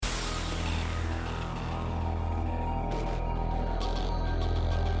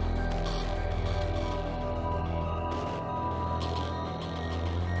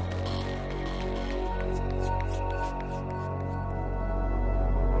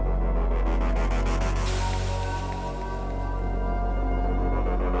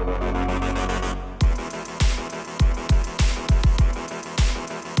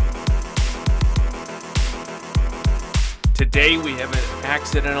Today we have an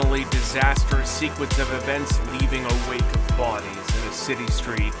accidentally disastrous sequence of events leaving a wake of bodies in a city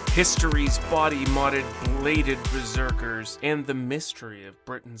street, history's body-modded bladed berserkers, and the mystery of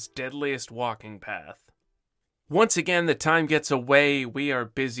Britain's deadliest walking path. Once again, the time gets away. We are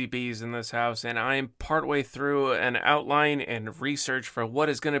busy bees in this house, and I am partway through an outline and research for what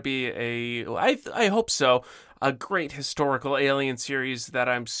is going to be I hope so, a great historical alien series that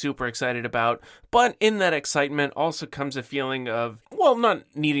I'm super excited about. But in that excitement also comes a feeling of, well, not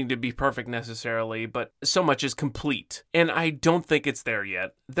needing to be perfect necessarily, but so much is complete. And I don't think it's there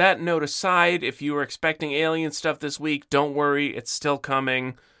yet. That note aside, if you were expecting alien stuff this week, don't worry, it's still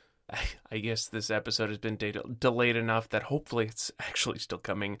coming. I guess this episode has been delayed enough that hopefully it's actually still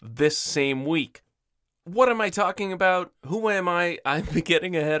coming this same week. What am I talking about? Who am I? I'm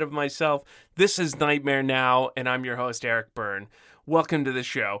getting ahead of myself. This is Nightmare Now, and I'm your host, Eric Byrne. Welcome to the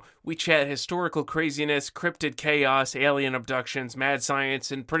show. We chat historical craziness, cryptid chaos, alien abductions, mad science,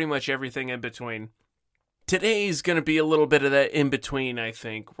 and pretty much everything in between. Today's going to be a little bit of that in-between, I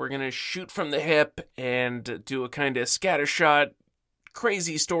think. We're going to shoot from the hip and do a kind of scattershot,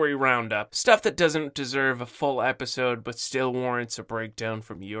 crazy story roundup. Stuff that doesn't deserve a full episode, but still warrants a breakdown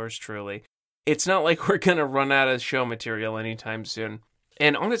from yours truly. It's not like we're going to run out of show material anytime soon.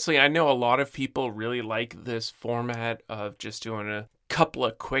 And honestly, I know a lot of people really like this format of just doing a couple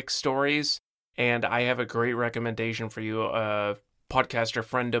of quick stories. And I have a great recommendation for you. A podcaster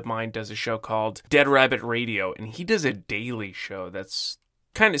friend of mine does a show called Dead Rabbit Radio. And he does a daily show that's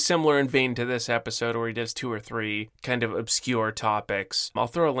kind of similar in vein to this episode, where he does 2 or 3 kind of obscure topics. I'll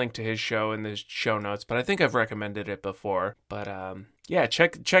throw a link to his show in the show notes, but I think I've recommended it before. But yeah,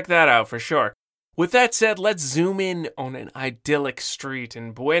 check that out for sure. With that said, let's zoom in on an idyllic street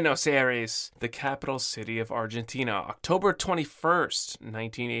in Buenos Aires, the capital city of Argentina, October 21st,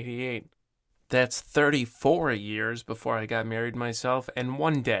 1988. That's 34 years before I got married myself, and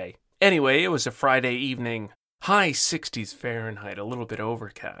 1 day. Anyway, it was a Friday evening. High 60s Fahrenheit, a little bit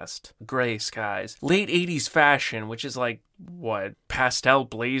overcast. Gray skies. Late 80s fashion, which is like, what, pastel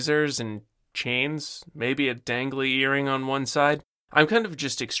blazers and chains? Maybe a dangly earring on one side? I'm kind of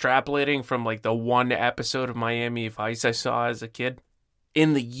just extrapolating from like the one episode of Miami Vice I saw as a kid.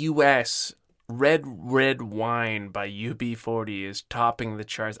 In the US, Red Wine by UB40 is topping the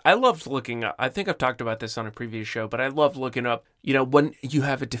charts. I loved looking up, I think I've talked about this on a previous show, but I love looking up, when you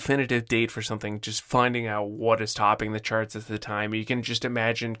have a definitive date for something, just finding out what is topping the charts at the time. You can just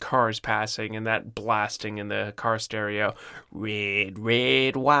imagine cars passing and that blasting in the car stereo. Red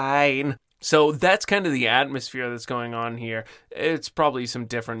Wine. So that's kind of the atmosphere that's going on here. It's probably some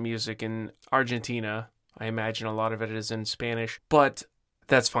different music in Argentina. I imagine a lot of it is in Spanish, but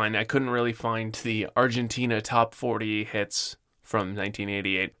that's fine. I couldn't really find the Argentina top 40 hits from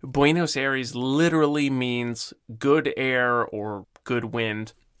 1988. Buenos Aires literally means good air or good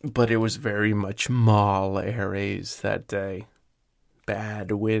wind, but it was very much mal aires that day.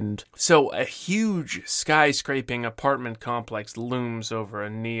 Bad wind. So a huge skyscraping apartment complex looms over a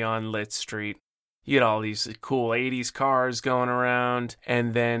neon-lit street. You get all these cool 80s cars going around,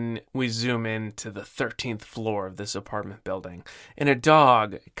 and then we zoom in to the 13th floor of this apartment building. And a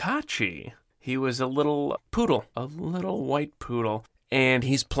dog, Kachi, he was a little poodle, a little white poodle, and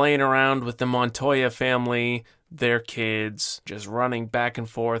he's playing around with the Montoya family, their kids, just running back and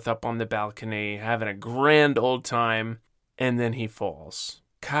forth up on the balcony, having a grand old time. And then he falls.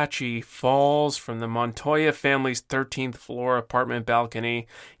 Kachi falls from the Montoya family's 13th floor apartment balcony.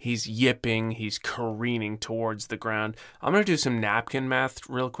 He's yipping. He's careening towards the ground. I'm going to do some napkin math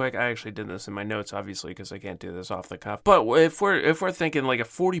real quick. I actually did this in my notes, obviously, because I can't do this off the cuff. But if we're thinking like a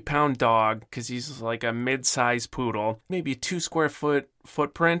 40-pound dog, because he's like a mid-sized poodle, maybe a 2 square foot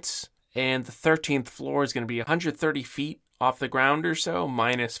footprint, and the 13th floor is going to be 130 feet off the ground or so,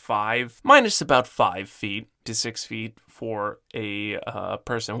 minus about 5 feet to 6 feet for a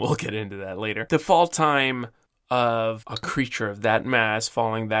person. We'll get into that later. The fall time of a creature of that mass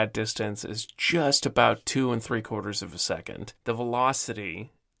falling that distance is just about 2 3/4 of a second. The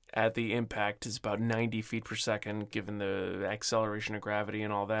velocity at the impact is about 90 feet per second, given the acceleration of gravity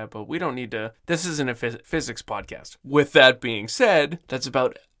and all that, but we don't need to, this isn't a physics podcast. With that being said, that's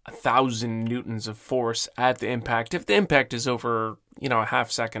about 1,000 newtons of force at the impact. If the impact is over, a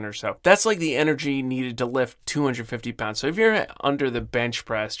half second or so, that's like the energy needed to lift 250 pounds. So if you're under the bench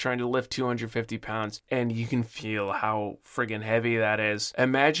press trying to lift 250 pounds and you can feel how friggin' heavy that is,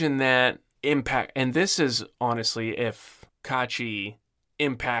 imagine that impact. And this is honestly if Kachi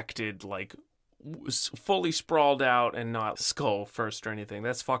impacted like fully sprawled out and not skull first or anything.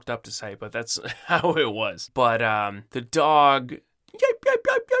 That's fucked up to say, but that's how it was. But the dog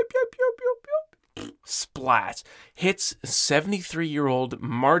splat, hits 73-year-old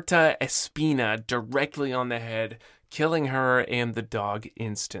Marta Espina directly on the head, killing her and the dog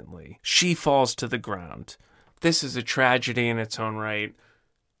instantly. She falls to the ground. This is a tragedy in its own right.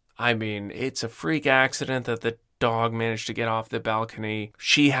 I mean, it's a freak accident that the dog managed to get off the balcony.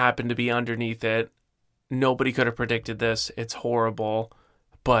 She happened to be underneath it. Nobody could have predicted this. It's horrible,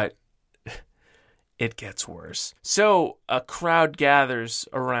 but it gets worse. So a crowd gathers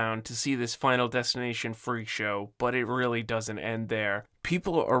around to see this Final Destination freak show, but it really doesn't end there.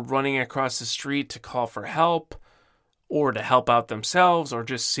 People are running across the street to call for help, or to help out themselves, or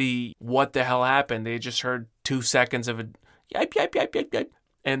just see what the hell happened. They just heard 2 seconds of a yip, yip, yip, yip, yip,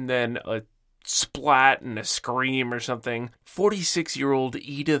 and then a splat and a scream or something. 46-year-old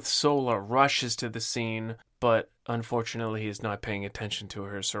Edith Sola rushes to the scene, but unfortunately is not paying attention to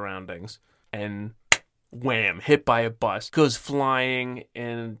her surroundings. And wham, hit by a bus. Goes flying,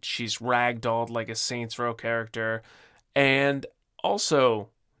 and she's ragdolled like a Saints Row character, and also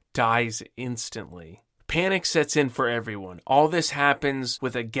dies instantly. Panic sets in for everyone. All this happens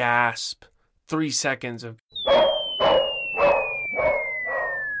with a gasp, 3 seconds of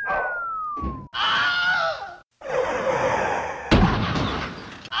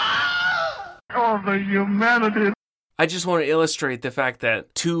Oh, the humanity. I just want to illustrate the fact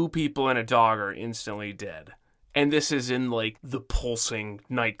that 2 people and a dog are instantly dead. And this is in, like, the pulsing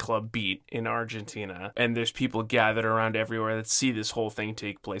nightclub beat in Argentina. And there's people gathered around everywhere that see this whole thing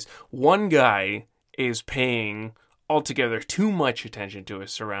take place. One guy is paying altogether too much attention to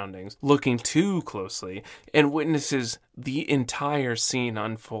his surroundings, looking too closely, and witnesses the entire scene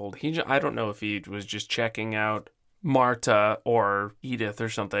unfold. I don't know if he was just checking out Marta or Edith or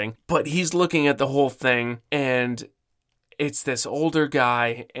something, but he's looking at the whole thing, and it's this older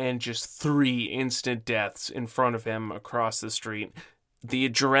guy and just 3 instant deaths in front of him across the street. The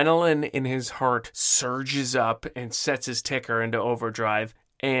adrenaline in his heart surges up and sets his ticker into overdrive,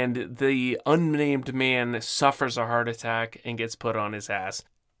 and the unnamed man suffers a heart attack and gets put on his ass.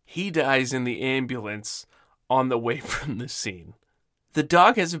 He dies in the ambulance on the way from the scene. The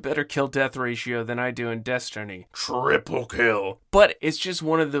dog has a better kill-death ratio than I do in Destiny. Triple kill. But it's just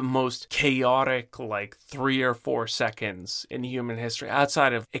one of the most chaotic, 3 or 4 seconds in human history,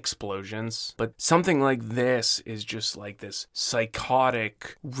 outside of explosions. But something like this is just like this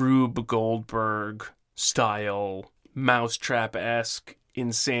psychotic Rube Goldberg style, Mousetrap-esque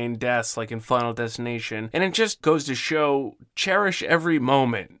insane deaths like in Final Destination. And it just goes to show, cherish every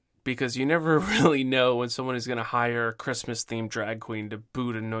moment. Because you never really know when someone is going to hire a Christmas-themed drag queen to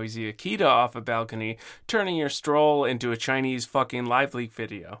boot a noisy Akita off a balcony, turning your stroll into a Chinese fucking Live Leak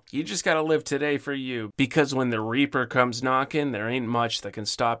video. You just gotta live today for you. Because when the Reaper comes knocking, there ain't much that can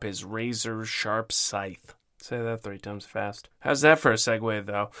stop his razor-sharp scythe. Say that 3 times fast. How's that for a segue,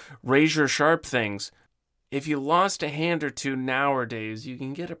 though? Razor-sharp things. If you lost a hand or 2 nowadays, you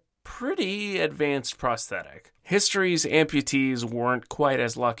can get a pretty advanced prosthetic. History's amputees weren't quite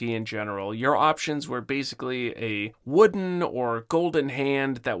as lucky in general. Your options were basically a wooden or golden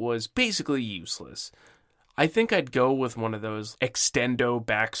hand that was basically useless. I think I'd go with one of those extendo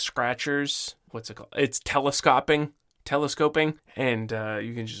back scratchers. What's it called? It's telescoping, and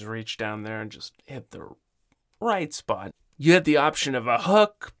you can just reach down there and just hit the right spot. You had the option of a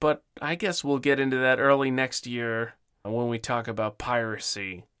hook, but I guess we'll get into that early next year when we talk about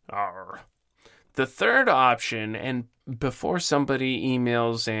piracy. Arr. The third option, and before somebody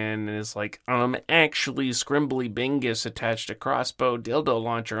emails in and is like, actually Scrimbly Bingus attached a crossbow dildo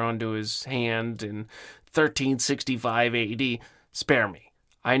launcher onto his hand in 1365 AD, spare me.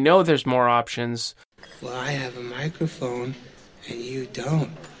 I know there's more options. Well, I have a microphone, and you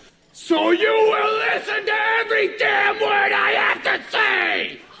don't. So you will listen to every damn word I have to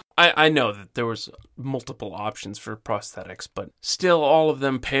say! I know that there was multiple options for prosthetics, but still all of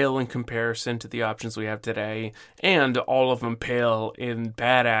them pale in comparison to the options we have today, and all of them pale in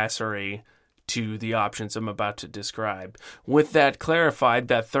badassery to the options I'm about to describe. With that clarified,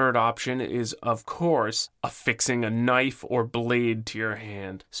 that third option is, of course, affixing a knife or blade to your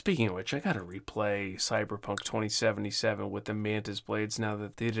hand. Speaking of which, I gotta replay Cyberpunk 2077 with the Mantis blades now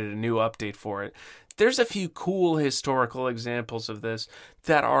that they did a new update for it. There's a few cool historical examples of this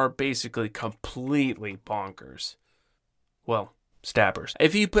that are basically completely bonkers. Well, stabbers.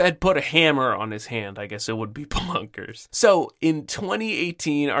 If he had put a hammer on his hand, I guess it would be bonkers. So, in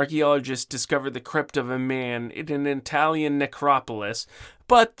 2018, archaeologists discovered the crypt of a man in an Italian necropolis,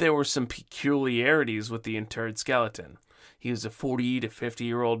 but there were some peculiarities with the interred skeleton. He was a 40 to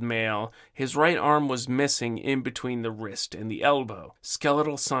 50-year-old male. His right arm was missing in between the wrist and the elbow.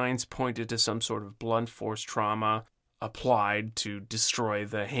 Skeletal signs pointed to some sort of blunt force trauma applied to destroy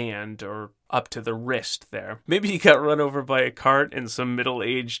the hand or up to the wrist there. Maybe he got run over by a cart in some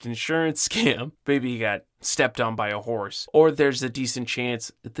middle-aged insurance scam. Maybe he got stepped on by a horse. Or there's a decent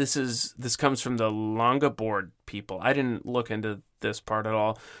chance this comes from the Longboard people. I didn't look into this part at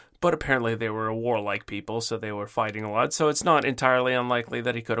all, but apparently they were a warlike people, so they were fighting a lot. So it's not entirely unlikely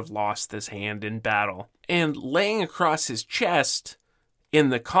that he could have lost this hand in battle. And laying across his chest in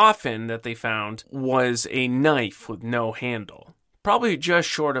the coffin that they found was a knife with no handle, probably just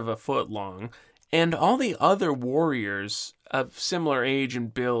short of a foot long, and all the other warriors of similar age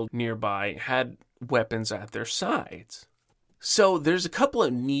and build nearby had weapons at their sides. So there's a couple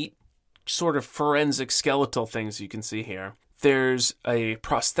of neat sort of forensic skeletal things you can see here. There's a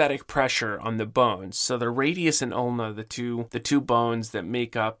prosthetic pressure on the bones. So the radius and ulna, the two bones that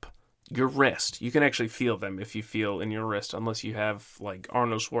make up your wrist. You can actually feel them if you feel in your wrist, unless you have like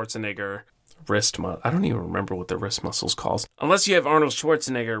Arnold Schwarzenegger wrist muscle. I don't even remember what the wrist muscle's called. Unless you have Arnold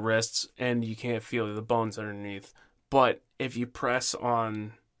Schwarzenegger wrists and you can't feel the bones underneath. But if you press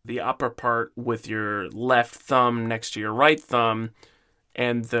on the upper part with your left thumb next to your right thumb,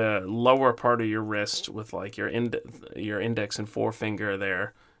 and the lower part of your wrist with like your index and forefinger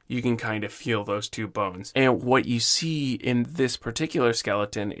there, you can kind of feel those two bones. And what you see in this particular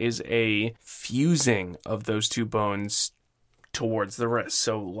skeleton is a fusing of those two bones towards the wrist.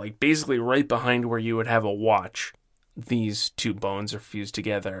 So like basically right behind where you would have a watch, these two bones are fused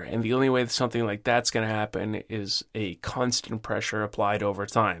together. And the only way that something like that's going to happen is a constant pressure applied over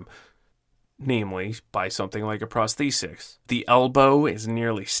time. Namely, by something like a prosthetics. The elbow is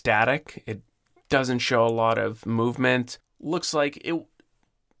nearly static. It doesn't show a lot of movement. Looks like it,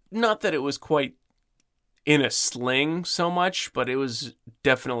 not that it was quite in a sling so much, but it was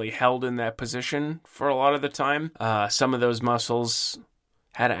definitely held in that position for a lot of the time. Some of those muscles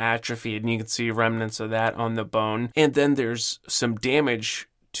had atrophy, and you can see remnants of that on the bone. And then there's some damage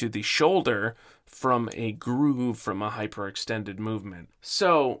to the shoulder from a groove from a hyperextended movement.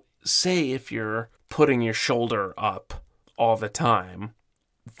 So say if you're putting your shoulder up all the time,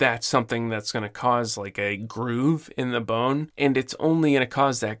 that's something that's going to cause like a groove in the bone. And it's only going to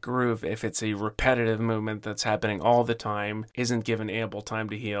cause that groove if it's a repetitive movement that's happening all the time, isn't given ample time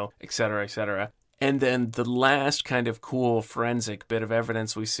to heal, etc., etc. And then the last kind of cool forensic bit of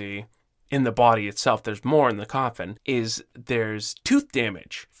evidence we see in the body itself, there's more in the coffin, is there's tooth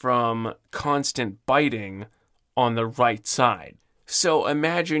damage from constant biting on the right side. So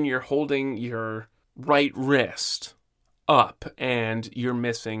imagine you're holding your right wrist up and you're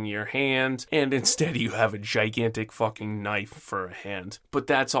missing your hand, and instead you have a gigantic fucking knife for a hand. But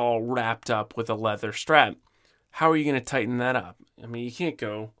that's all wrapped up with a leather strap. How are you going to tighten that up? I mean, you can't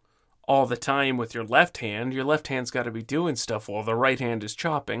go all the time with your left hand. Your left hand's got to be doing stuff while the right hand is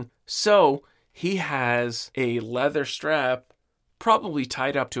chopping. So he has a leather strap probably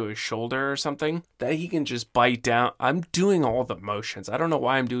tied up to his shoulder or something that he can just bite down. I'm doing all the motions. I don't know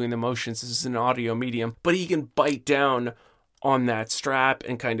why I'm doing the motions. This is an audio medium, but he can bite down on that strap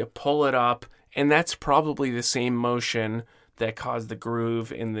and kind of pull it up. And that's probably the same motion that caused the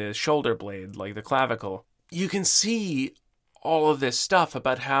groove in the shoulder blade, like the clavicle. You can see all of this stuff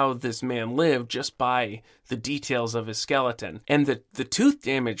about how this man lived just by the details of his skeleton. And the tooth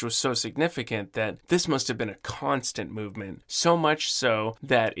damage was so significant that this must have been a constant movement. So much so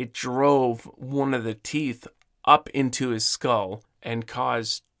that it drove one of the teeth up into his skull and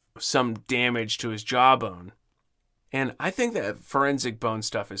caused some damage to his jawbone. And I think that forensic bone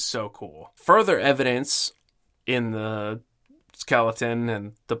stuff is so cool. Further evidence in the skeleton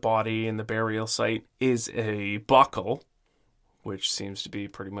and the body and the burial site is a buckle, which seems to be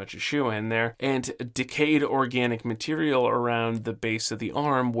pretty much a shoe-in there, and decayed organic material around the base of the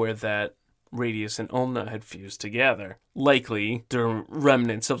arm where that radius and ulna had fused together. Likely the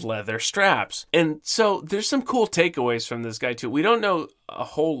remnants of leather straps. And so there's some cool takeaways from this guy too. We don't know a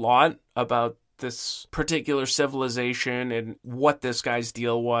whole lot about this particular civilization and what this guy's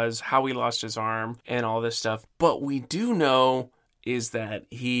deal was, how he lost his arm, and all this stuff. But we do know is that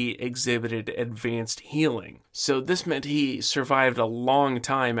he exhibited advanced healing. So this meant he survived a long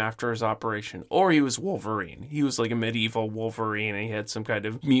time after his operation. Or he was Wolverine. He was like a medieval Wolverine and he had some kind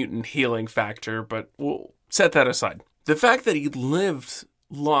of mutant healing factor, but we'll set that aside. The fact that he lived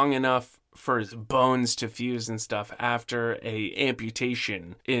long enough for his bones to fuse and stuff after a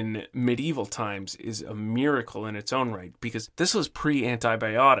amputation in medieval times is a miracle in its own right, because this was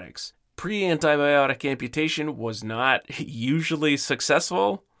pre-antibiotics. Pre-antibiotic amputation was not usually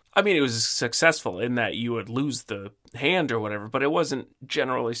successful. I mean, it was successful in that you would lose the hand or whatever, but it wasn't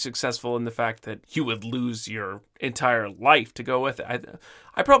generally successful in the fact that you would lose your entire life to go with it.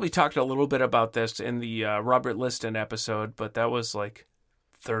 I probably talked a little bit about this in the Robert Liston episode, but that was like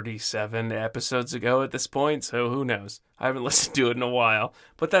 37 episodes ago at this point, so who knows? I haven't listened to it in a while,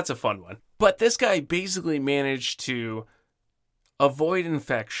 but that's a fun one. But this guy basically managed to avoid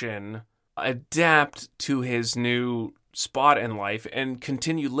infection, adapt to his new spot in life, and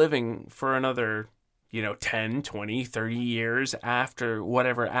continue living for another, 10, 20, 30 years after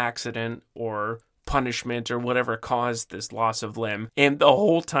whatever accident or punishment or whatever caused this loss of limb. And the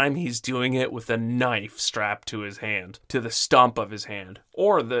whole time he's doing it with a knife strapped to his hand, to the stump of his hand,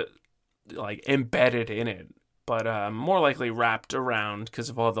 or embedded in it, but more likely wrapped around because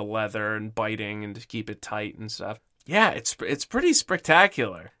of all the leather and biting and to keep it tight and stuff. Yeah, it's pretty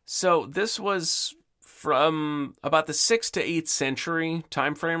spectacular. So this was from about the 6th to 8th century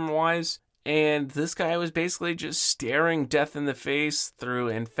time frame wise. And this guy was basically just staring death in the face through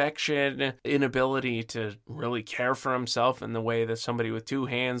infection, inability to really care for himself in the way that somebody with 2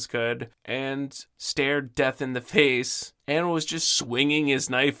 hands could, and stared death in the face and was just swinging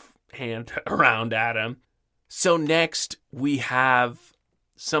his knife hand around at him. So next we have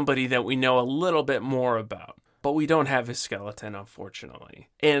somebody that we know a little bit more about, but we don't have his skeleton, unfortunately.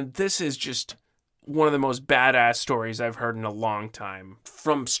 And this is just one of the most badass stories I've heard in a long time,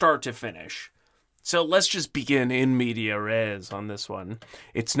 from start to finish. So let's just begin in media res on this one.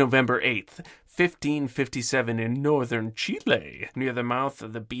 It's November 8th, 1557 in northern Chile, near the mouth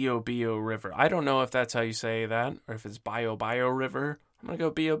of the Bio River. I don't know if that's how you say that, or if it's Bio River. I'm going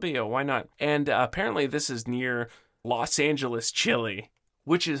to go Bio, why not? And apparently this is near Los Angeles, Chile,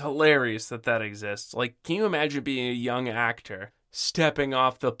 which is hilarious that exists. Like, can you imagine being a young actor stepping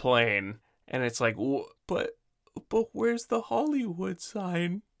off the plane? And it's like, but where's the Hollywood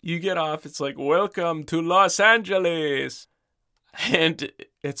sign? You get off, it's like, welcome to Los Angeles. And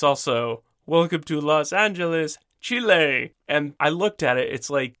it's also, welcome to Los Angeles, Chile. And I looked at it, it's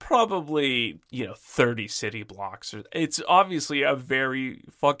like probably, 30 city blocks. It's obviously a very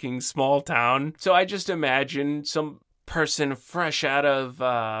fucking small town. So I just imagine some person fresh out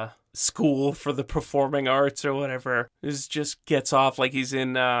of school for the performing arts or whatever just gets off like he's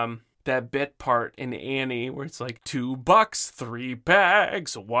in that bit part in Annie where it's like $2, 3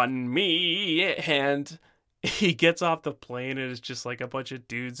 bags, 1 me, and he gets off the plane and it's just like a bunch of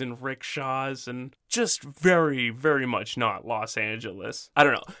dudes in rickshaws and just very, very much not Los Angeles. I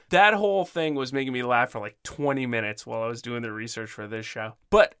don't know. That whole thing was making me laugh for like 20 minutes while I was doing the research for this show.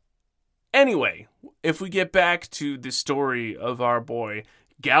 But anyway, if we get back to the story of our boy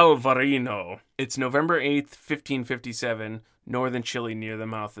Galvarino, it's November 8th, 1557, northern Chile near the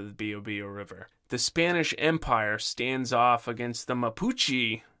mouth of the Bio River. The Spanish Empire stands off against the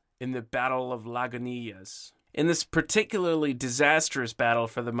Mapuche in the Battle of Lagunillas. In this particularly disastrous battle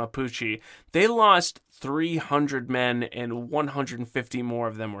for the Mapuche, they lost 300 men and 150 more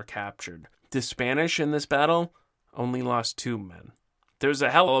of them were captured. The Spanish in this battle only lost 2 men. There's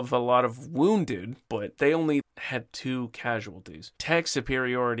a hell of a lot of wounded, but they only had 2 casualties. Tech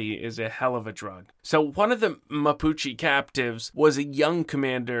superiority is a hell of a drug. So one of the Mapuche captives was a young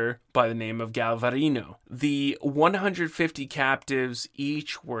commander by the name of Galvarino. The 150 captives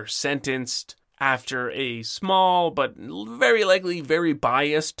each were sentenced after a small but very likely very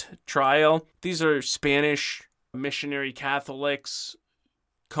biased trial. These are Spanish missionary Catholics,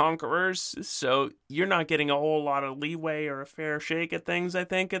 conquerors, so you're not getting a whole lot of leeway or a fair shake at things, I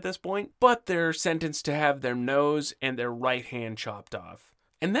think, at this point. But they're sentenced to have their nose and their right hand chopped off.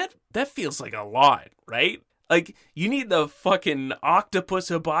 And that feels like a lot, right? Like, you need the fucking octopus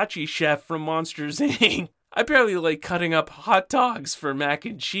hibachi chef from Monsters, Inc. I barely like cutting up hot dogs for mac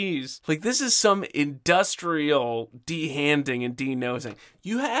and cheese. Like, this is some industrial de-handing and de-nosing.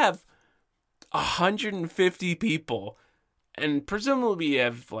 You have 150 people, and presumably you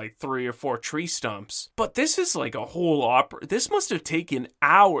have like 3 or 4 tree stumps. But this is like a whole opera. This must have taken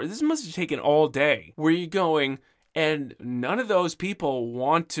hours. This must have taken all day. Where you're going, and none of those people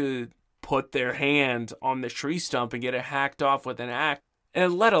want to put their hand on the tree stump and get it hacked off with an axe,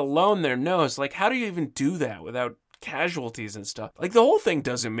 and let alone their nose. Like, how do you even do that without casualties and stuff? Like, the whole thing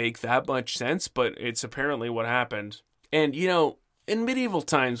doesn't make that much sense, but it's apparently what happened. And, you know, in medieval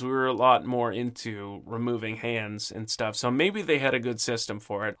times, we were a lot more into removing hands and stuff, so maybe they had a good system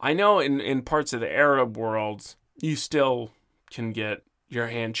for it. I know in parts of the Arab world, you still can get your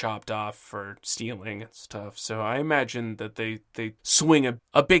hand chopped off for stealing and stuff, so I imagine that they swing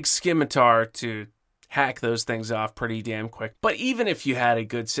a big scimitar to hack those things off pretty damn quick. But even if you had a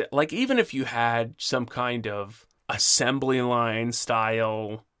good, like, even if you had some kind of assembly line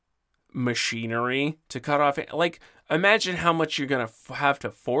style machinery to cut off, like, imagine how much you're gonna have to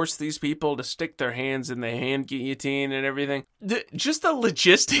force these people to stick their hands in the hand guillotine and everything. Just the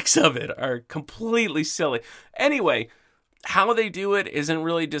logistics of it are completely silly. Anyway, How they do it isn't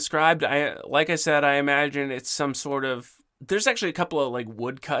really described. Like I said, I imagine it's some sort of... There's actually a couple of like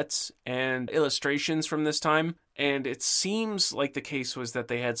woodcuts and illustrations from this time, and it seems like the case was that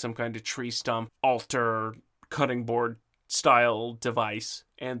they had some kind of tree stump altar cutting board style device,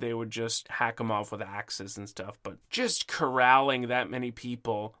 and they would just hack them off with axes and stuff. But just corralling that many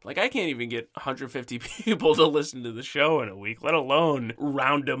people, like I can't even get 150 people to listen to the show in a week, let alone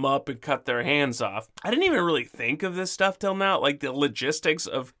round them up and cut their hands off. I didn't even really think of this stuff till now, like the logistics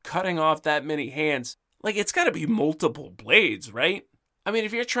of cutting off that many hands. Like, it's got to be multiple blades, right? I mean,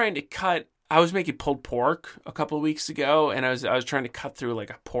 if you're trying to cut... I was making pulled pork a couple of weeks ago, and I was trying to cut through,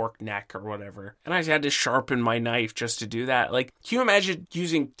 like, a pork neck or whatever. And I had to sharpen my knife just to do that. Like, can you imagine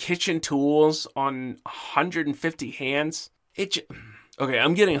using kitchen tools on 150 hands? Okay,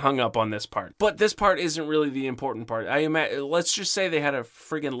 I'm getting hung up on this part. But this part isn't really the important part. Let's just say they had a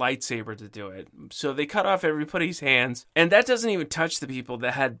friggin' lightsaber to do it. So they cut off everybody's hands, and that doesn't even touch the people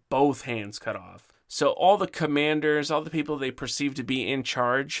that had both hands cut off. So all the commanders, all the people they perceive to be in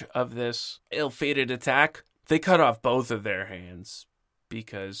charge of this ill-fated attack, they cut off both of their hands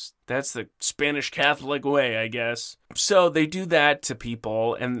because that's the Spanish Catholic way, I guess. So they do that to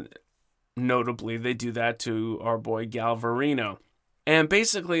people, and notably they do that to our boy Galvarino. And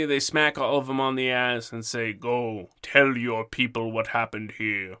basically they smack all of them on the ass and say, "Go, tell your people what happened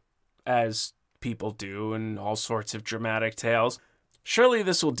here," as people do in all sorts of dramatic tales. Surely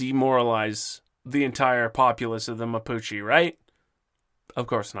this will demoralize the entire populace of the Mapuche, right? Of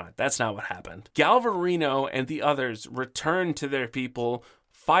course not. That's not what happened. Galvarino and the others return to their people,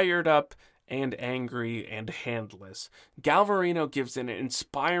 fired up and angry and handless. Galvarino gives an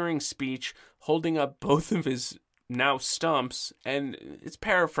inspiring speech, holding up both of his now stumps, and it's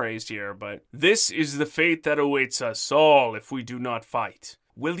paraphrased here, but "This is the fate that awaits us all if we do not fight.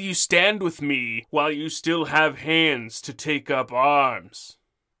 Will you stand with me while you still have hands to take up arms?"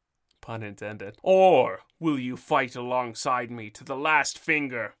 Pun intended. "Or will you fight alongside me to the last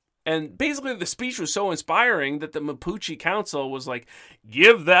finger?" And basically the speech was so inspiring that the Mapuche Council was like,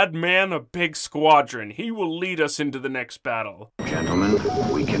 "Give that man a big squadron. He will lead us into the next battle." Gentlemen,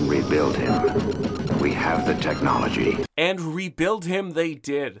 we can rebuild him. We have the technology. And rebuild him they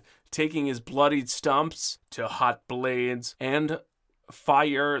did, taking his bloodied stumps to hot blades and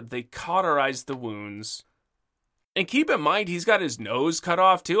fire. They cauterized the wounds. And keep in mind, he's got his nose cut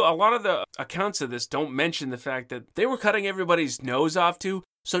off, too. A lot of the accounts of this don't mention the fact that they were cutting everybody's nose off, too.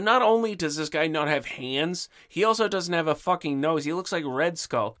 So not only does this guy not have hands, he also doesn't have a fucking nose. He looks like Red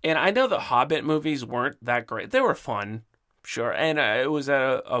Skull. And I know the Hobbit movies weren't that great. They were fun, sure. And it was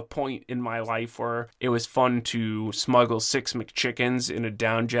at a point in my life where it was fun to smuggle 6 McChickens in a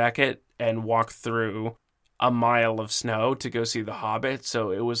down jacket and walk through a mile of snow to go see the Hobbit.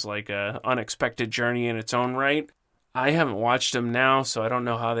 So it was like a unexpected journey in its own right. I haven't watched them now, so I don't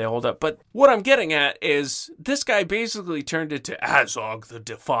know how they hold up. But what I'm getting at is this guy basically turned into Azog the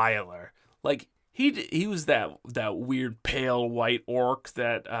Defiler. Like, he was that weird pale white orc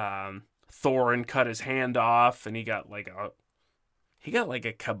that Thorin cut his hand off, and he got like a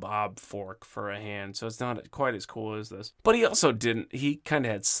kebab fork for a hand, so it's not quite as cool as this. But he also didn't. He kind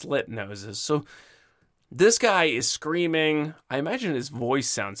of had slit noses, so this guy is screaming. I imagine his voice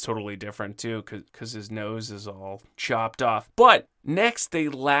sounds totally different too, because his nose is all chopped off. But next they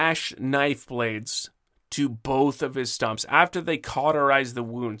lash knife blades to both of his stumps after they cauterize the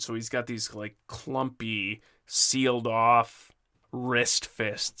wound. So he's got these like clumpy, sealed off wrist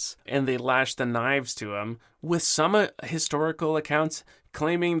fists. And they lash the knives to him, with some historical accounts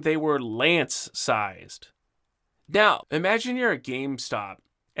claiming they were lance-sized. Now, imagine you're at GameStop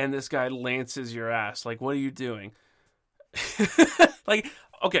and this guy lances your ass. Like, what are you doing? Like,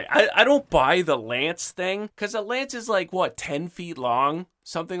 okay, I don't buy the lance thing, because a lance is like, what, 10 feet long?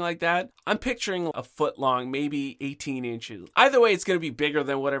 Something like that? I'm picturing a foot long, maybe 18 inches. Either way, it's going to be bigger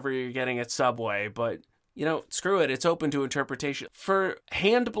than whatever you're getting at Subway, but, you know, screw it. It's open to interpretation. For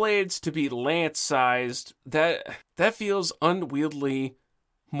hand blades to be lance-sized, that feels unwieldy,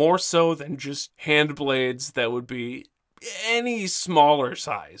 more so than just hand blades that would be any smaller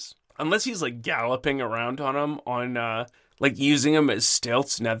size. Unless he's like galloping around on them, like using them as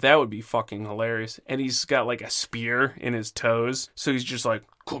stilts. Now that would be fucking hilarious. And he's got like a spear in his toes, so he's just like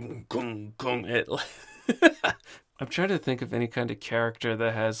gung, gung, gung. I'm trying to think of any kind of character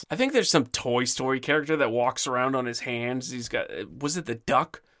that has... I think there's some Toy Story character that walks around on his hands. He's got... Was it the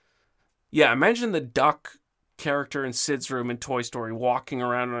duck? Yeah, imagine the duck character in Sid's room in Toy Story walking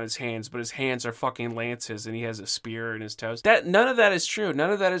around on his hands, but his hands are fucking lances and he has a spear in his toes. None of that is true. None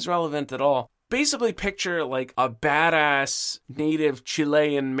of that is relevant at all. Basically picture like a badass native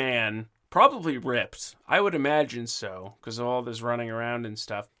Chilean man Probably ripped. I would imagine so, because of all this running around and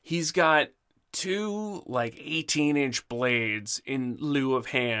stuff. He's got 2, 18-inch blades in lieu of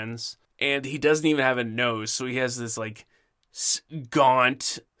hands, and he doesn't even have a nose, so he has this,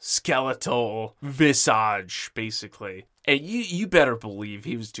 gaunt, skeletal visage, basically. And you better believe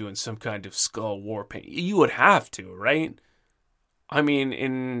he was doing some kind of skull war paint. You would have to, right? I mean,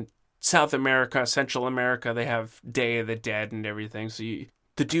 in South America, Central America, they have Day of the Dead and everything, so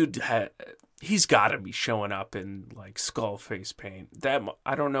the dude he's got to be showing up in skull face paint. That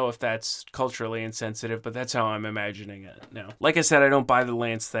I don't know if that's culturally insensitive, but that's how I'm imagining it now. Like I said, I don't buy the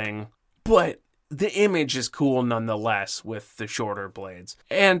lance thing, but the image is cool nonetheless with the shorter blades.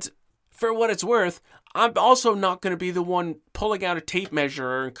 And for what it's worth, I'm also not going to be the one pulling out a tape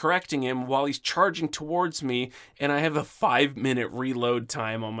measure and correcting him while he's charging towards me, and I have a 5-minute reload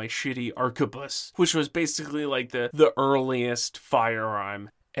time on my shitty arquebus, which was basically the earliest firearm.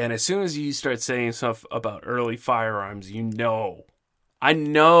 And as soon as you start saying stuff about early firearms, I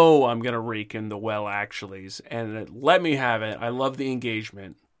know I'm going to rake in the actuallys, and let me have it. I love the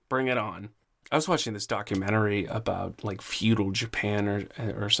engagement. Bring it on. I was watching this documentary about feudal Japan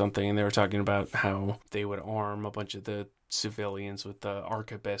or something, and they were talking about how they would arm a bunch of the civilians with the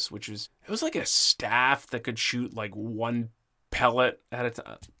arquebus, it was like a staff that could shoot 1 pellet at a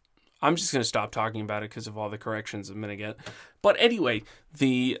time. I'm just going to stop talking about it because of all the corrections I'm going to get. But anyway,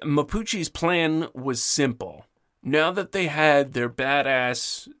 the Mapuche's plan was simple. Now that they had their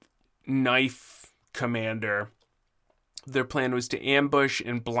badass knife commander, their plan was to ambush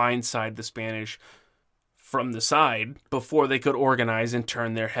and blindside the Spanish from the side before they could organize and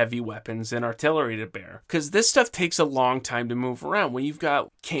turn their heavy weapons and artillery to bear. Because this stuff takes a long time to move around. When you've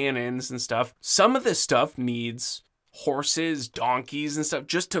got cannons and stuff, some of this stuff needs horses, donkeys, and stuff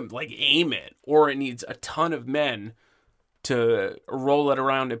just to aim it, or it needs a ton of men to roll it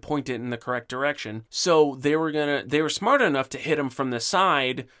around and point it in the correct direction. So they were smart enough to hit them from the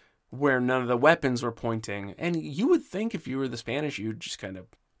side where none of the weapons were pointing. And you would think if you were the Spanish, you'd just kind of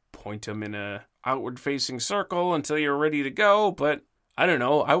point them in a outward facing circle until you're ready to go. But I don't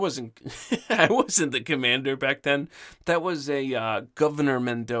know. I wasn't the commander back then. That was a Governor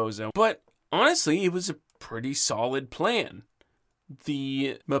Mendoza. But honestly, it was a pretty solid plan.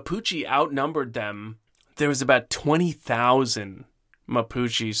 The Mapuche outnumbered them. There was about 20,000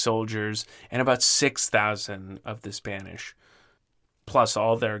 Mapuche soldiers and about 6,000 of the Spanish, plus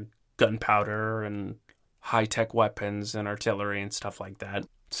all their gunpowder and high-tech weapons and artillery and stuff like that.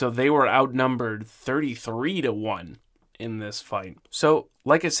 So they were outnumbered 33-1 in this fight. So,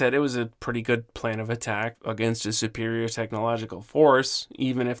 like I said, it was a pretty good plan of attack against a superior technological force,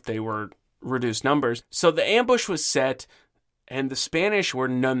 even if they were reduced numbers. So the ambush was set, and the Spanish were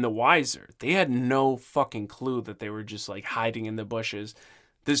none the wiser. They had no fucking clue that they were just hiding in the bushes.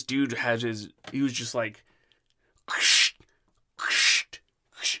 This dude he was just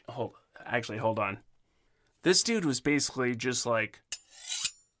hold on. This dude was basically just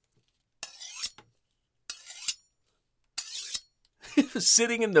he was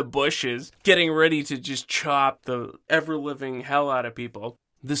sitting in the bushes, getting ready to just chop the ever-living hell out of people.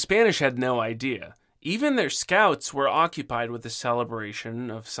 The Spanish had no idea. Even their scouts were occupied with the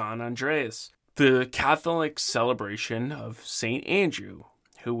celebration of San Andreas, the Catholic celebration of St. Andrew,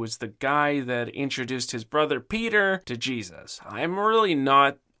 who was the guy that introduced his brother Peter to Jesus. I'm really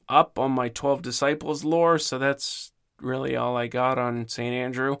not up on my 12 disciples lore, so that's really all I got on St.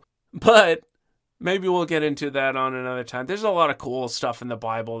 Andrew. But maybe we'll get into that on another time. There's a lot of cool stuff in the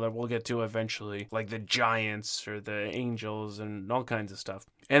Bible that we'll get to eventually, like the giants or the angels and all kinds of stuff.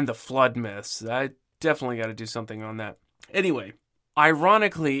 And the flood myths. I definitely got to do something on that. Anyway,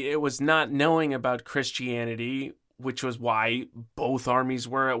 ironically, it was not knowing about Christianity, which was why both armies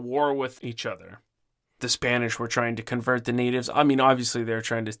were at war with each other. The Spanish were trying to convert the natives. I mean, obviously they were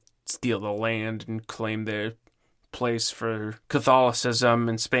trying to steal the land and claim their place for Catholicism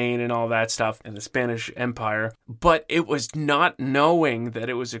in Spain and all that stuff in the Spanish Empire. But it was not knowing that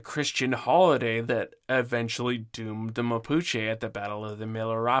it was a Christian holiday that eventually doomed the Mapuche at the Battle of the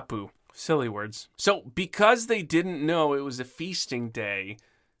Milarapu. Silly words. So because they didn't know it was a feasting day,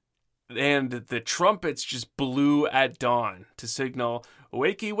 and the trumpets just blew at dawn to signal,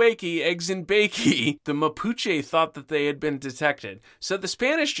 wakey, wakey, eggs and bakey, the Mapuche thought that they had been detected. So the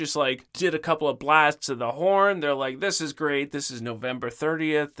Spanish just did a couple of blasts of the horn. They're like, this is great. This is November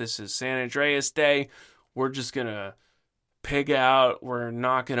 30th. This is San Andreas Day. We're just going to pig out. We're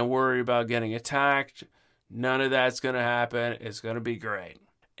not going to worry about getting attacked. None of that's going to happen. It's going to be great.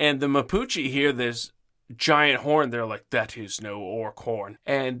 And the Mapuche hear this giant horn. They're like, that is no orc horn.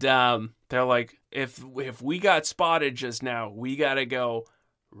 And they're like, if we got spotted just now, we gotta go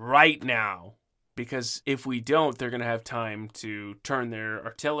right now. Because if we don't, they're going to have time to turn their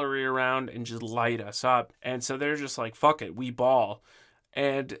artillery around and just light us up. And so they're just like, fuck it, we ball.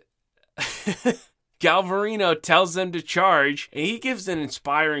 And Galvarino tells them to charge, and he gives an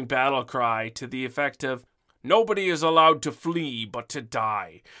inspiring battle cry to the effect of, nobody is allowed to flee but to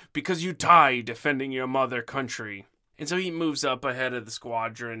die, because you die defending your mother country. And so he moves up ahead of the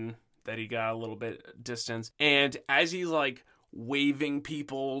squadron that he got a little bit distance. And as he's like waving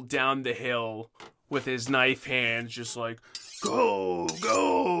people down the hill with his knife hands, just like, go,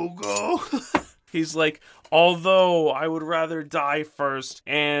 go, go. He's like, although I would rather die first,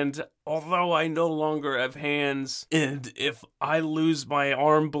 and although I no longer have hands, and if I lose my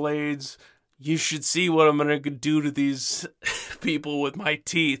arm blades, you should see what I'm going to do to these people with my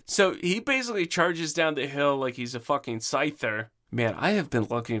teeth. So he basically charges down the hill like he's a fucking scyther. Man, I have been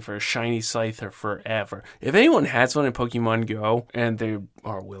looking for a shiny scyther forever. If anyone has one in Pokemon Go and they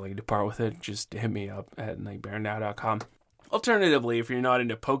are willing to part with it, just hit me up at nightmarenow.com. Alternatively, if you're not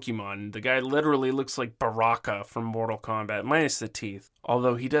into Pokemon, the guy literally looks like Baraka from Mortal Kombat, minus the teeth.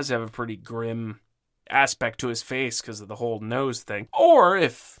 Although he does have a pretty grim aspect to his face because of the whole nose thing. Or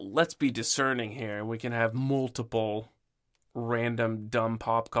if, let's be discerning here, we can have multiple random dumb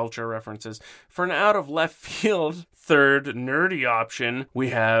pop culture references. For an out of left field third nerdy option,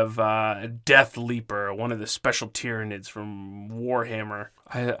 we have Death Leaper, one of the special Tyranids from Warhammer.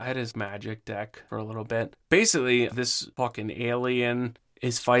 I had his magic deck for a little bit. Basically, this fucking alien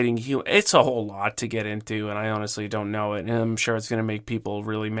is fighting human. It's a whole lot to get into, and I honestly don't know it, and I'm sure it's going to make people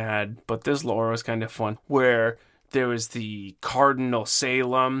really mad, but this lore was kind of fun, where there was the Cardinal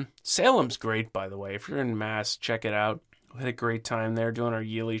Salem. Salem's great, by the way. If you're in Mass, check it out. We had a great time there doing our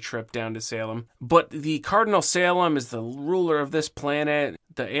yearly trip down to Salem. But the Cardinal Salem is the ruler of this planet.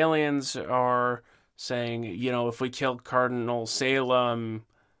 The aliens are saying, you know, if we kill Cardinal Salem,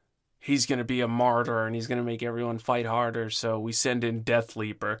 he's going to be a martyr and he's going to make everyone fight harder. So we send in Death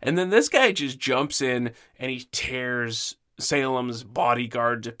Leaper. And then this guy just jumps in and he tears Salem's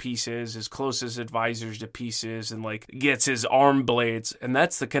bodyguard to pieces, his closest advisors to pieces, and like gets his arm blades. And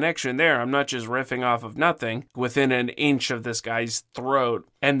that's the connection there. I'm not just riffing off of nothing within an inch of this guy's throat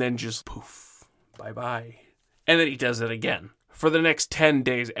and then just poof, bye-bye. And then he does it again. For the next 10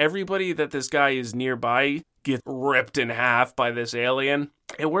 days, everybody that this guy is nearby gets ripped in half by this alien.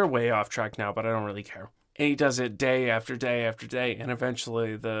 And we're way off track now, but I don't really care. And he does it day after day after day. And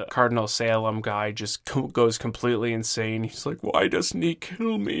eventually the Cardinal Salem guy just goes completely insane. He's like, why doesn't he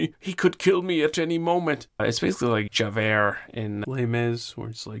kill me? He could kill me at any moment. It's basically like Javert in Les Mis, where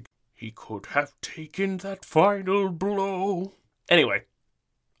it's like, he could have taken that final blow. Anyway,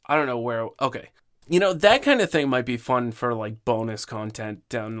 I don't know where. Okay. You know, that kind of thing might be fun for like bonus content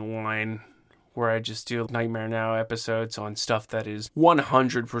down the line, where I just do Nightmare Now episodes on stuff that is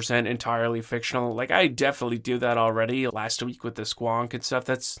 100% entirely fictional. Like, I definitely do that already last week with the Squonk and stuff.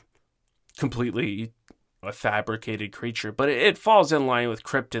 That's completely a fabricated creature, but it falls in line with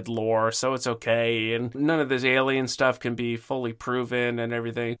cryptid lore, so it's okay. And none of this alien stuff can be fully proven and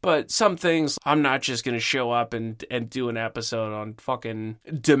everything. But some things, I'm not just going to show up and do an episode on fucking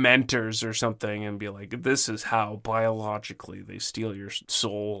Dementors or something and be like, this is how biologically they steal your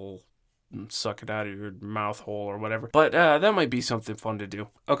soul and suck it out of your mouth hole or whatever. But that might be something fun to do.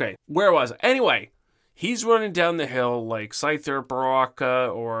 Okay, where was I? Anyway, he's running down the hill like Scyther, Baraka,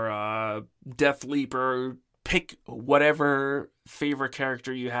 or Death Leaper. Pick whatever favorite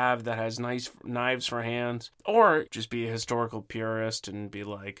character you have that has nice knives for hands. Or just be a historical purist and be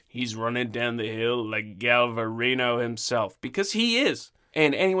like, he's running down the hill like Galvarino himself. Because he is.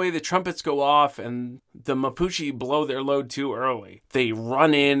 And anyway, the trumpets go off and the Mapuche blow their load too early. They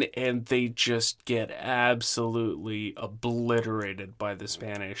run in and they just get absolutely obliterated by the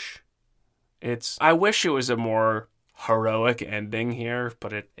Spanish. I wish it was a more heroic ending here,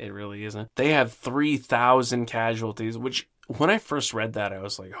 but it really isn't. They have 3,000 casualties, which when I first read that, I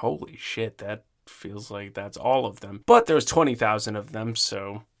was like, holy shit, that feels like that's all of them. But there's 20,000 of them,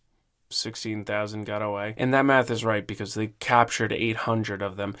 so 16,000 got away. And that math is right because they captured 800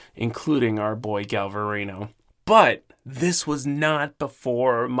 of them, including our boy Galvarino. But this was not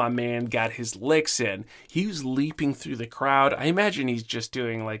before my man got his licks in. He was leaping through the crowd. I imagine he's just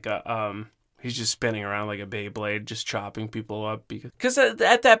doing like he's just spinning around like a Beyblade, just chopping people up. Because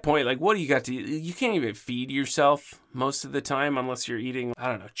at that point, like, what do you got to... You can't even feed yourself most of the time unless you're eating, I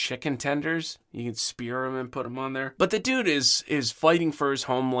don't know, chicken tenders. You can spear them and put them on there. But the dude is fighting for his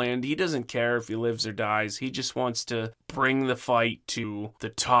homeland. He doesn't care if he lives or dies. He just wants to bring the fight to the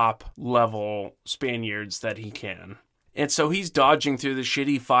top level Spaniards that he can. And so he's dodging through the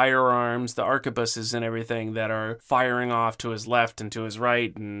shitty firearms, the arquebuses and everything that are firing off to his left and to his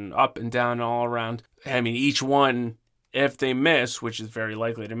right and up and down and all around. I mean, each one, if they miss, which is very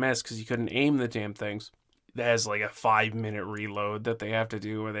likely to miss because you couldn't aim the damn things, there's like a 5-minute reload that they have to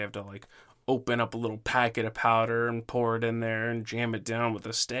do where they have to like open up a little packet of powder and pour it in there and jam it down with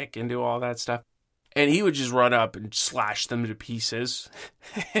a stick and do all that stuff. And he would just run up and slash them to pieces.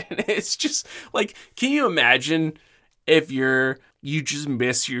 And it's just like, can you imagine if you just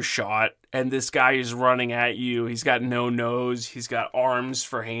miss your shot and this guy is running at you? He's got no nose. He's got arms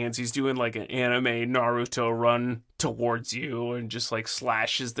for hands. He's doing like an anime Naruto run towards you and just like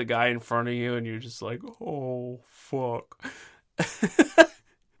slashes the guy in front of you. And you're just like, oh, fuck.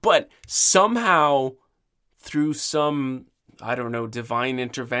 But somehow through some, I don't know, divine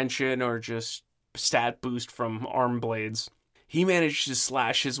intervention or just stat boost from arm blades, he managed to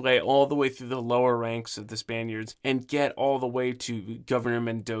slash his way all the way through the lower ranks of the Spaniards and get all the way to Governor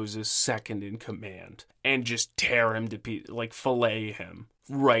Mendoza's second in command and just tear him to pieces, like fillet him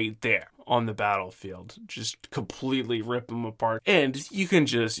right there on the battlefield, just completely rip him apart. And you can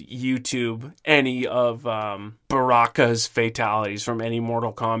just YouTube any of Baraka's fatalities from any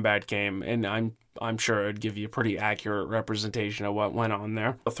Mortal Kombat game, and I'm sure it'd give you a pretty accurate representation of what went on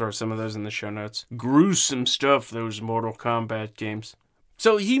there. I'll throw some of those in the show notes. Gruesome stuff, those Mortal Kombat games.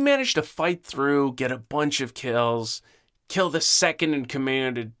 So he managed to fight through, get a bunch of kills, kill the second in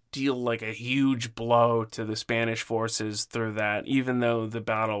command, and deal like a huge blow to the Spanish forces through that, even though the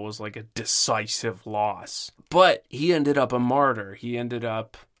battle was like a decisive loss. But he ended up a martyr. He ended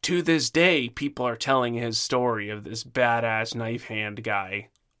up, to this day, people are telling his story of this badass knife hand guy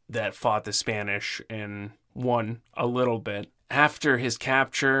that fought the Spanish and won a little bit. After his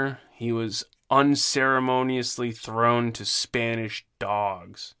capture, he was unceremoniously thrown to Spanish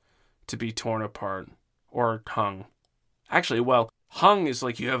dogs to be torn apart or hung. Actually, well, hung is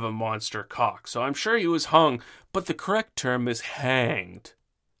like you have a monster cock, so I'm sure he was hung, but the correct term is hanged.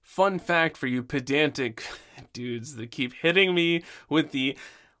 Fun fact for you pedantic dudes that keep hitting me with the,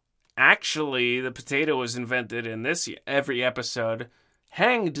 actually, the potato was invented in this every episode.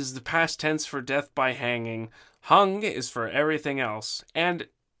 Hanged is the past tense for death by hanging. Hung is for everything else. And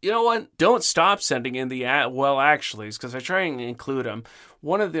you know what? Don't stop sending in the well actuallys, because I try and include them.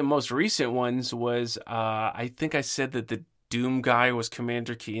 One of the most recent ones was, I think I said that the Doom guy was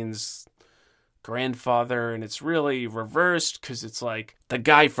Commander Keen's grandfather, and it's really reversed, because it's like the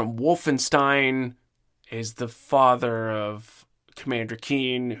guy from Wolfenstein is the father of Commander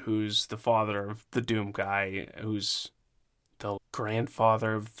Keen, who's the father of the Doom guy, who's the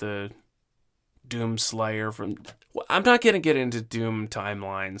grandfather of the Doom Slayer from... I'm not going to get into Doom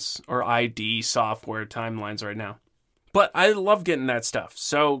timelines or ID software timelines right now. But I love getting that stuff,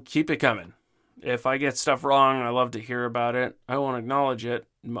 so keep it coming. If I get stuff wrong, I love to hear about it. I won't acknowledge it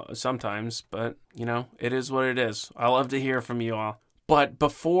sometimes, but, you know, it is what it is. I love to hear from you all. But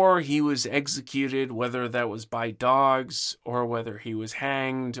before he was executed, whether that was by dogs or whether he was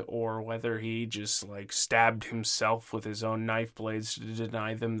hanged or whether he just like stabbed himself with his own knife blades to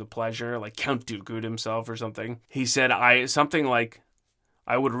deny them the pleasure, like Count Dooku'd himself or something, he said, something like,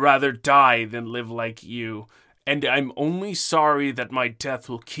 "I would rather die than live like you, and I'm only sorry that my death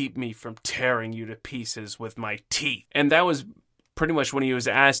will keep me from tearing you to pieces with my teeth." And that was pretty much when he was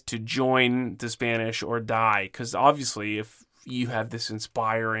asked to join the Spanish or die, because obviously if you have this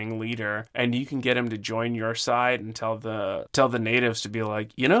inspiring leader and you can get him to join your side and tell the natives to be like,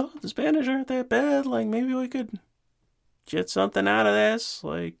 you know, the Spanish aren't that bad, like maybe we could get something out of this,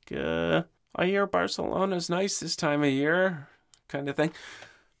 like I hear Barcelona's nice this time of year kind of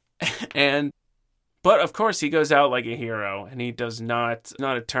thing. But of course he goes out like a hero, and he does not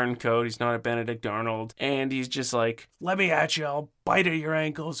a turncoat, he's not a Benedict Arnold, and he's just like, let me at you, I'll bite at your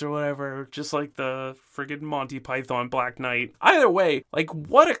ankles or whatever, just like the friggin' Monty Python Black Knight. Either way, like,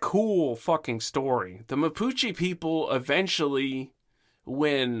 what a cool fucking story. The Mapuche people eventually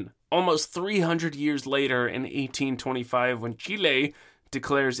win almost 300 years later in 1825 when Chile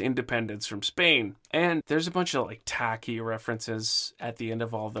declares independence from Spain. And there's a bunch of like tacky references at the end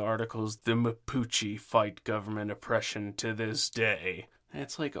of all the articles. The Mapuche fight government oppression to this day. And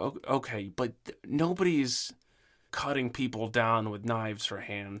it's like, okay, but nobody's cutting people down with knives for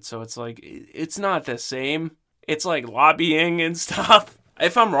hand. So it's like, it's not the same. It's like lobbying and stuff.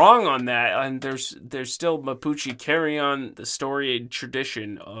 If I'm wrong on that, and there's still Mapuche carry on the storied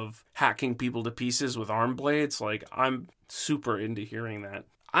tradition of hacking people to pieces with arm blades, like, I'm super into hearing that.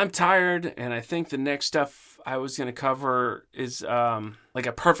 I'm tired, and I think the next stuff I was going to cover is like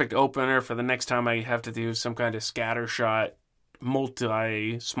a perfect opener for the next time I have to do some kind of scatter shot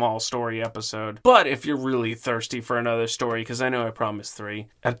multi-small story episode. But if you're really thirsty for another story, because I know I promised 3.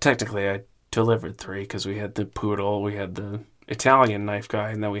 Technically, I delivered 3 because we had the poodle, we had the Italian knife guy,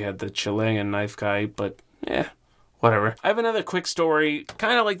 and then we had the Chilean knife guy, but whatever. I have another quick story,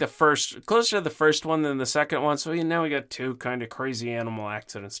 kind of like the first, closer to the first one than the second one. So now we got 2 kind of crazy animal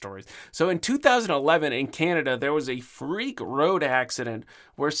accident stories. So in 2011 in Canada, there was a freak road accident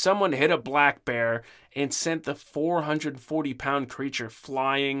where someone hit a black bear and sent the 440-pound creature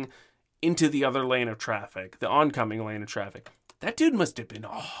flying into the other lane of traffic, the oncoming lane of traffic. That dude must have been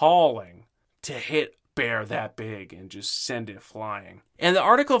hauling to hit bear that big and just send it flying. And the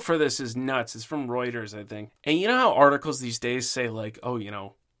article for this is nuts. It's from Reuters, I think. And you know how articles these days say like,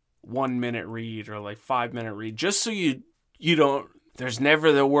 1 minute read or like 5 minute read, just so you don't, there's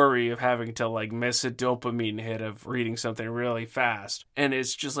never the worry of having to like miss a dopamine hit of reading something really fast. And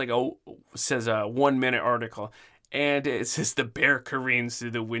it's just like, says a 1 minute article. And it says the bear careens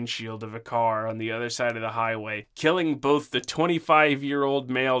through the windshield of a car on the other side of the highway, killing both the 25-year-old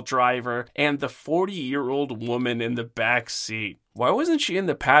male driver and the 40-year-old woman in the back seat. Why wasn't she in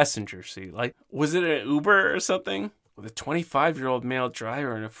the passenger seat? Like, was it an Uber or something? With a 25-year-old male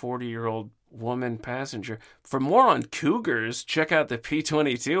driver and a 40-year-old woman passenger. For more on cougars, check out the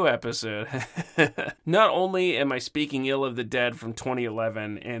P22 episode. Not only am I speaking ill of the dead from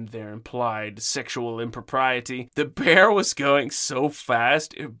 2011 and their implied sexual impropriety, the bear was going so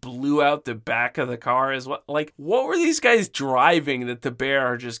fast it blew out the back of the car as well. Like, what were these guys driving that the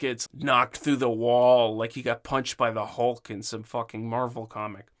bear just gets knocked through the wall like he got punched by the Hulk in some fucking Marvel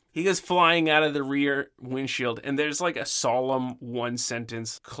comic? He goes flying out of the rear windshield, and there's like a solemn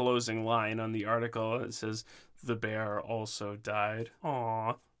 1-sentence closing line on the article. It says, "The bear also died."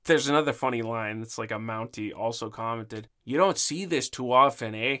 Aww. There's another funny line. It's like a Mountie also commented, "You don't see this too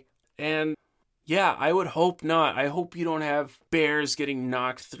often, eh?" And yeah, I would hope not. I hope you don't have bears getting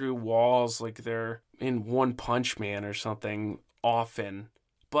knocked through walls like they're in One Punch Man or something often.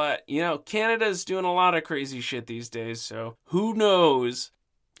 But, Canada's doing a lot of crazy shit these days, so who knows?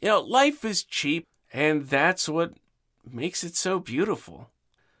 Life is cheap, and that's what makes it so beautiful.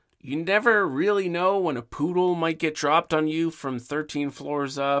 You never really know when a poodle might get dropped on you from 13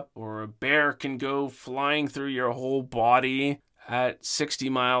 floors up, or a bear can go flying through your whole body at 60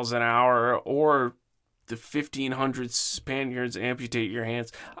 miles an hour, or the 1,500 Spaniards amputate your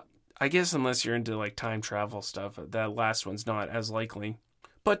hands. I guess unless you're into like time travel stuff, that last one's not as likely.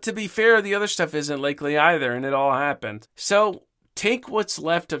 But to be fair, the other stuff isn't likely either, and it all happened. So take what's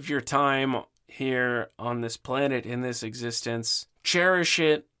left of your time here on this planet, in this existence. Cherish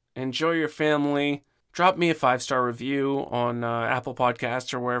it. Enjoy your family. Drop me a 5-star review on Apple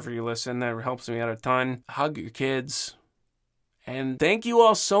Podcasts or wherever you listen. That helps me out a ton. Hug your kids. And thank you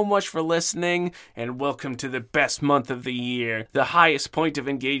all so much for listening, and welcome to the best month of the year. The highest point of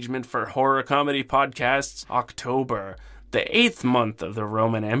engagement for horror comedy podcasts, October. The 8th month of the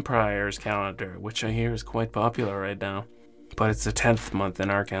Roman Empire's calendar, which I hear is quite popular right now. But it's the 10th month in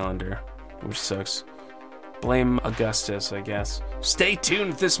our calendar, which sucks. Blame Augustus, I guess. Stay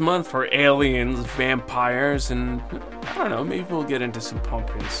tuned this month for aliens, vampires, and I don't know, maybe we'll get into some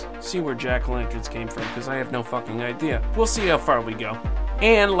pumpkins. See where jack-o'-lanterns came from, because I have no fucking idea. We'll see how far we go.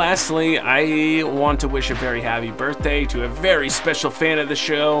 And lastly, I want to wish a very happy birthday to a very special fan of the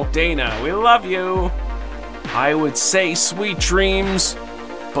show, Dana. We love you! I would say sweet dreams,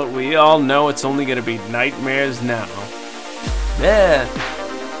 but we all know it's only going to be nightmares now. Yeah.